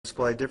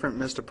display different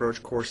missed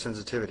approach course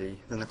sensitivity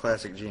than the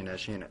classic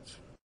GNS units.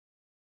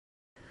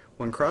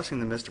 When crossing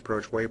the missed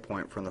approach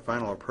waypoint from the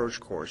final approach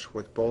course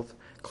with both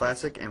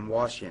classic and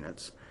WAAS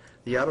units,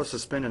 the auto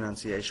suspend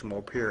annunciation will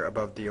appear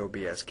above the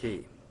OBS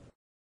key.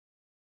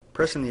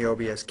 Pressing the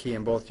OBS key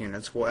in both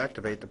units will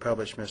activate the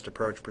published missed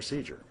approach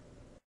procedure.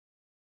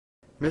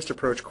 Missed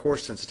approach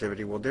course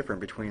sensitivity will differ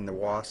between the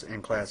WAAS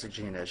and classic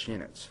GNS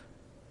units.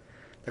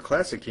 The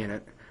classic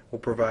unit will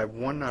provide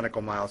 1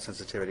 nautical mile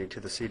sensitivity to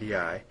the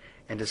CDI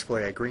and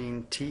display a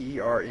green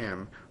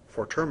TERM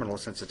for terminal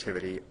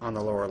sensitivity on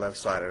the lower left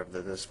side of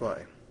the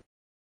display.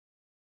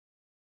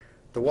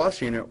 The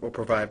WAAS unit will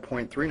provide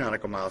 0.3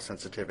 nautical mile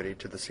sensitivity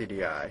to the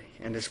CDI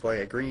and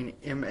display a green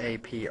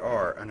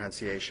MAPR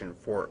annunciation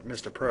for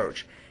missed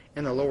approach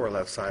in the lower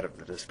left side of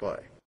the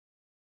display.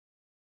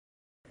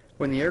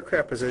 When the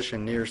aircraft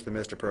position nears the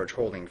missed approach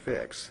holding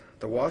fix,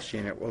 the WAAS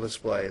unit will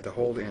display the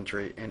hold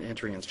entry and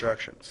entry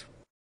instructions.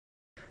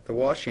 The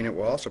WAAS unit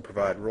will also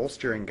provide roll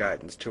steering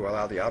guidance to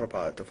allow the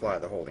autopilot to fly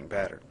the holding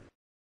pattern.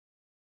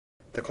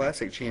 The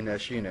classic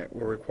GNS unit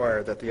will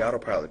require that the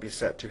autopilot be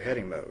set to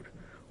heading mode,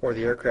 or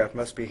the aircraft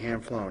must be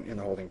hand-flown in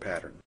the holding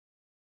pattern.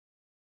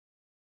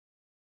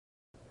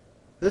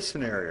 This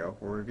scenario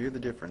will review the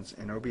difference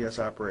in OBS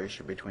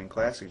operation between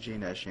classic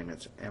GNS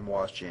units and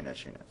WAAS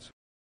GNS units.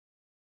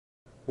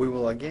 We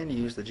will again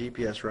use the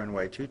GPS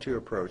runway 22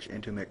 approach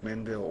into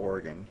McMinnville,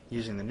 Oregon,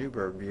 using the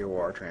Newburgh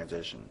VOR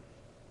transition.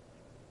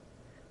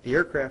 The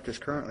aircraft is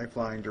currently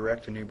flying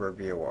direct to Newburgh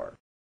VOR.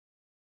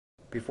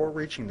 Before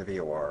reaching the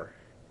VOR,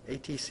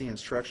 ATC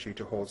instructs you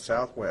to hold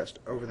southwest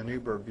over the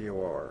Newburgh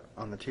VOR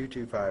on the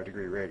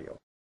 225-degree radial.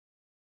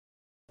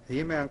 The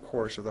inbound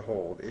course of the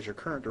hold is your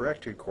current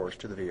directed course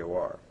to the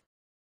VOR.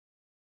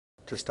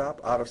 To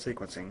stop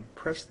auto-sequencing,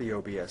 press the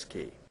OBS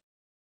key.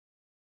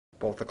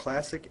 Both the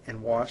classic and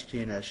WAAS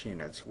GNS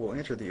units will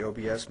enter the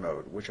OBS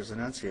mode, which is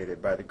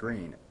enunciated by the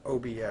green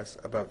OBS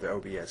above the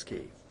OBS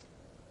key.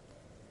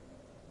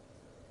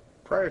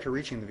 Prior to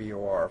reaching the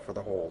VOR for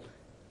the hold,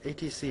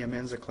 ATC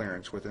amends the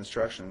clearance with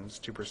instructions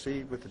to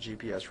proceed with the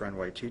GPS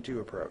runway 22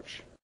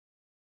 approach.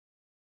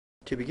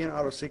 To begin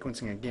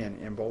auto-sequencing again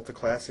in both the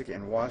classic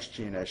and WAAS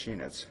GNS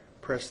units,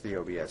 press the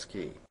OBS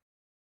key.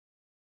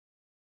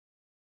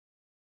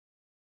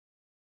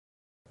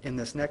 In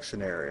this next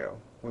scenario,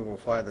 we will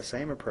fly the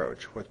same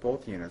approach with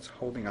both units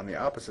holding on the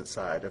opposite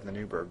side of the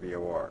Newburgh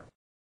VOR.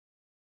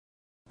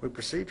 We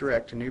proceed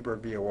direct to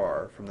Newburgh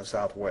VOR from the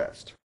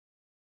southwest.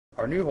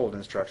 Our new hold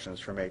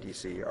instructions from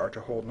ATC are to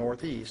hold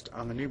northeast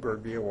on the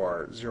Newburgh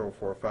VOR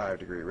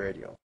 045-degree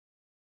radial.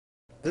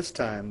 This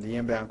time, the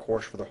inbound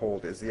course for the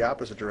hold is the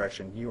opposite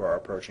direction you are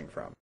approaching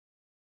from.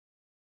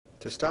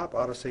 To stop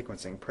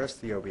auto-sequencing, press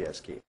the OBS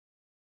key.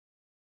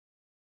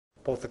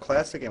 Both the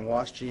classic and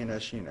WAAS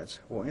GNS units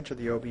will enter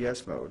the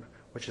OBS mode,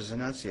 which is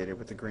enunciated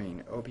with the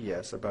green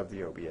OBS above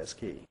the OBS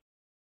key.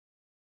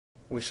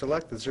 We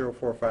select the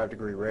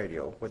 045-degree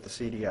radial with the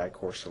CDI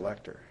course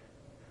selector.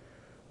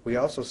 We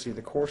also see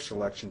the course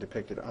selection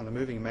depicted on the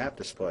moving map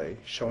display,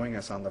 showing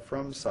us on the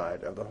from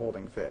side of the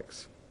holding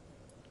fix.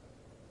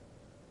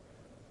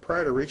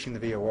 Prior to reaching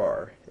the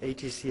VOR,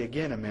 ATC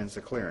again amends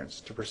the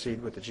clearance to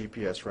proceed with the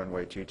GPS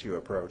runway 22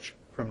 approach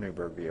from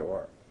Newburgh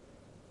VOR.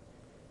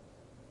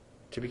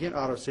 To begin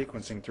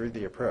auto-sequencing through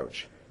the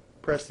approach,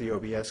 press the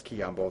OBS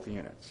key on both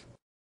units.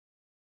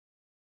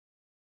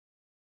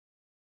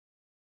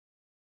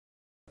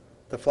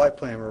 The flight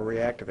plan will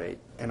reactivate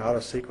and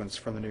auto-sequence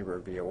from the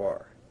Newburgh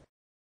VOR.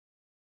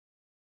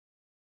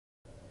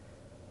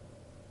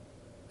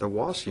 The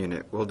WAAS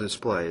unit will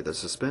display the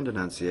suspend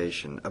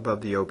annunciation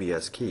above the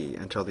OBS key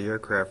until the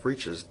aircraft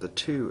reaches the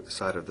to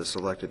side of the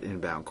selected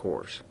inbound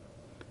course.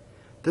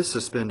 This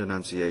suspend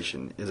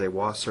annunciation is a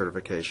WAAS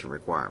certification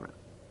requirement.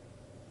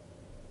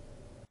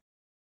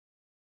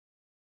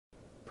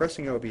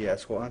 Pressing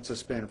OBS will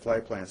unsuspend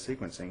flight plan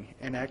sequencing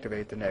and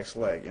activate the next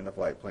leg in the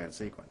flight plan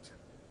sequence.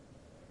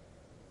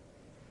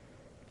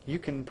 You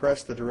can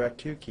press the Direct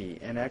To key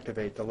and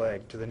activate the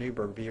leg to the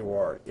Newburgh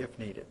VOR if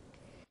needed.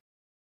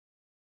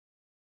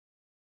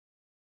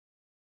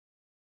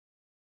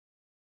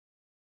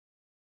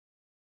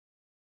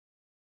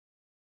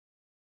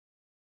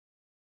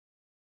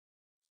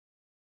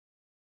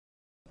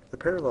 The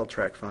parallel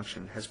track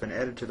function has been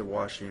added to the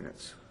WAAS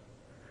units.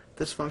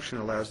 This function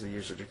allows the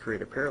user to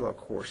create a parallel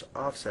course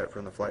offset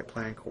from the flight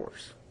plan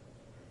course.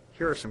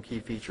 Here are some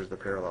key features of the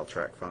parallel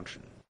track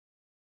function.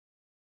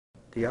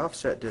 The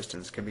offset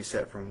distance can be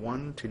set from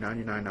 1 to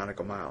 99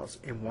 nautical miles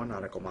in 1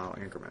 nautical mile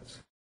increments.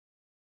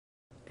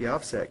 The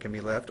offset can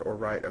be left or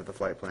right of the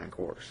flight plan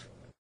course.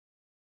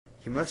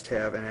 You must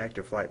have an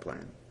active flight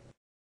plan.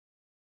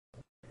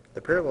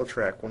 The parallel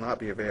track will not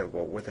be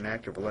available with an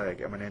active leg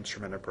of an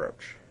instrument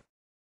approach.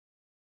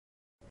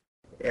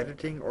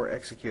 Editing or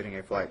executing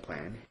a flight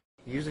plan,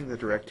 using the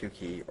Direct To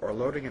key, or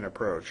loading an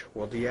approach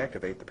will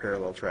deactivate the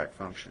parallel track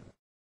function.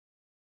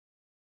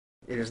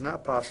 It is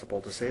not possible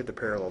to save the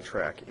parallel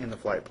track in the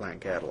flight plan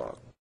catalog.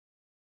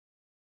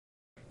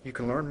 You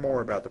can learn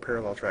more about the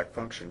parallel track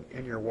function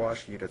in your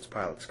WAAS unit's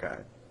pilot's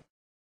guide.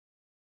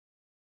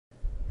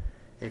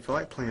 A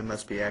flight plan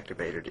must be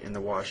activated in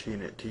the WAAS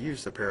unit to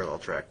use the parallel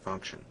track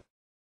function.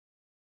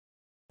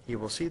 You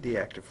will see the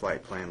active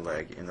flight plan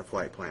leg in the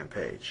flight plan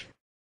page.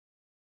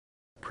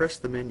 Press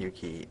the menu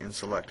key and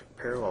select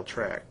Parallel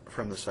Track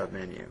from the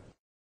submenu.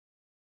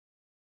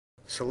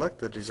 Select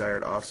the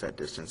desired offset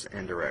distance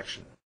and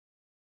direction.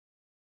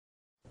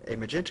 A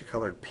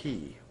magenta-colored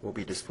P will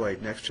be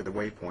displayed next to the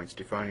waypoints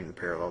defining the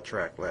parallel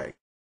track leg.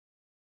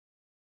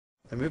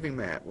 The moving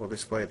map will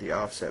display the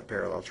offset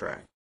parallel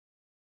track.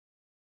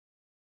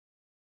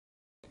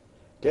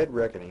 Dead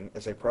reckoning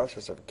is a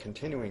process of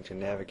continuing to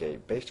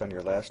navigate based on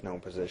your last known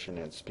position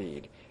and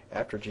speed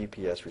after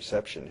GPS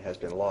reception has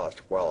been lost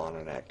while on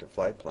an active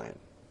flight plan.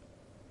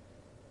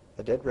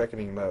 The dead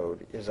reckoning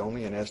mode is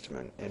only an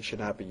estimate and should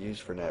not be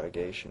used for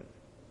navigation.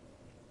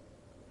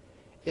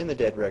 In the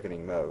dead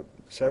reckoning mode,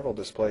 several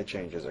display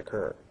changes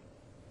occur.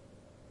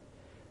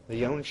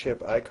 The own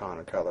ship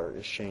icon color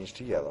is changed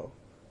to yellow.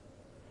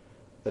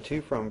 The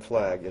to from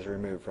flag is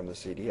removed from the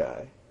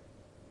CDI.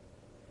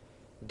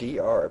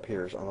 DR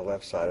appears on the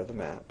left side of the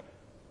map.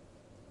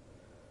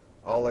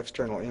 All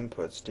external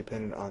inputs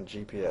dependent on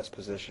GPS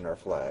position are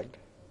flagged.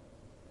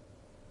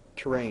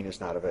 Terrain is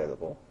not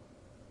available.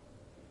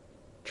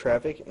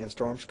 Traffic and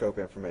storm scope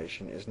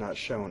information is not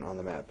shown on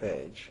the map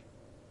page.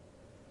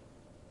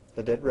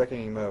 The dead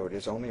reckoning mode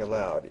is only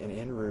allowed in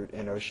en route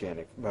and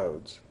oceanic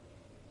modes.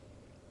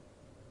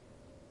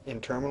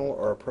 In terminal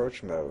or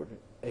approach mode,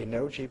 a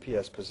no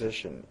GPS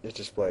position is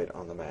displayed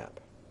on the map.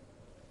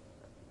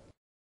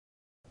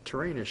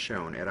 Terrain is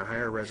shown at a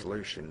higher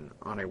resolution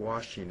on a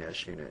WAAS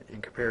GNS unit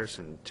in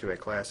comparison to a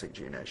classic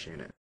GNS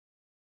unit.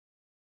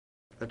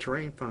 The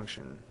terrain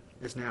function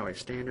is now a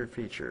standard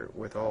feature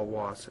with all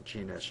WAAS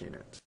GNS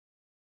units.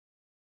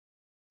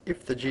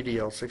 If the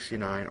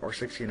GDL69 or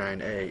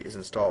 69A is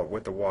installed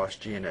with the WAAS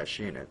GNS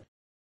unit,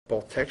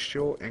 both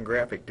textual and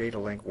graphic data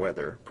link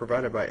weather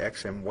provided by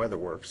XM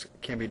WeatherWorks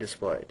can be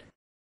displayed.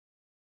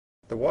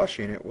 The WAAS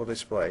unit will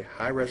display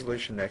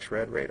high-resolution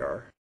X-Rad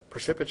radar,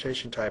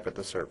 precipitation type at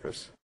the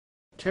surface,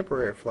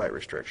 temporary flight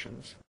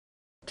restrictions,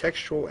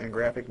 textual and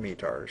graphic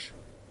METARs,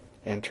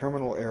 and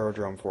terminal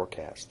aerodrome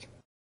forecast.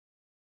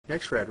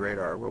 X-Rad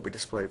radar will be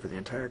displayed for the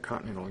entire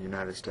continental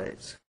United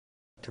States.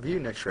 To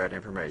view X-Rad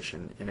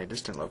information in a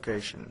distant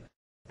location,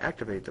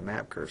 activate the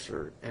map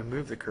cursor and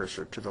move the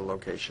cursor to the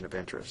location of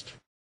interest.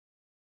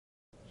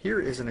 Here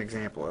is an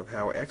example of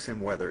how XM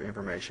weather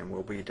information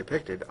will be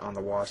depicted on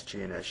the WAAS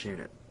GNS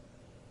unit.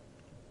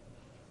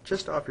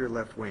 Just off your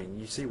left wing,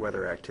 you see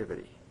weather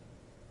activity.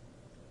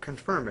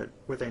 Confirm it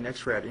with an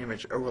X-Rad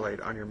image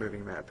overlaid on your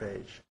moving map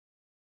page.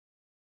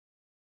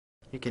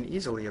 You can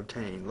easily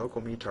obtain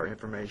local METAR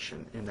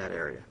information in that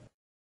area.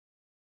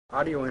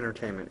 Audio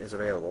entertainment is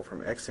available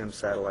from XM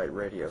satellite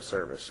radio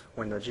service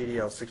when the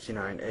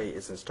GDL69A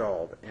is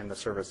installed and the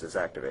service is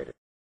activated.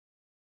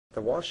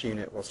 The WAAS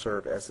unit will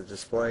serve as the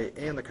display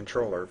and the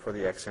controller for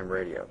the XM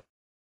radio.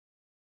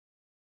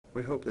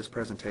 We hope this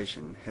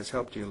presentation has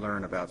helped you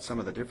learn about some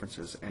of the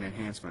differences and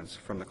enhancements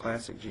from the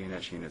classic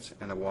GNS units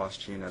and the WAAS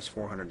GNS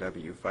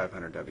 400W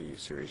 500W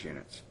series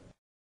units.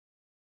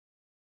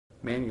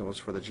 Manuals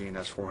for the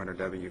GNS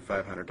 400W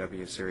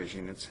 500W series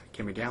units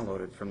can be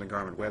downloaded from the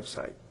Garmin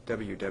website,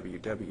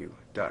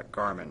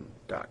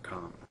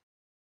 www.garmin.com.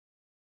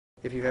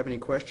 If you have any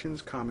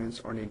questions, comments,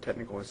 or need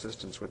technical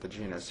assistance with the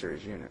GNS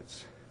series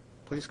units,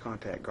 please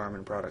contact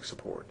Garmin Product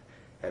Support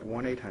at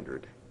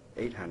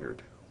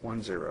 1-800-800-1020.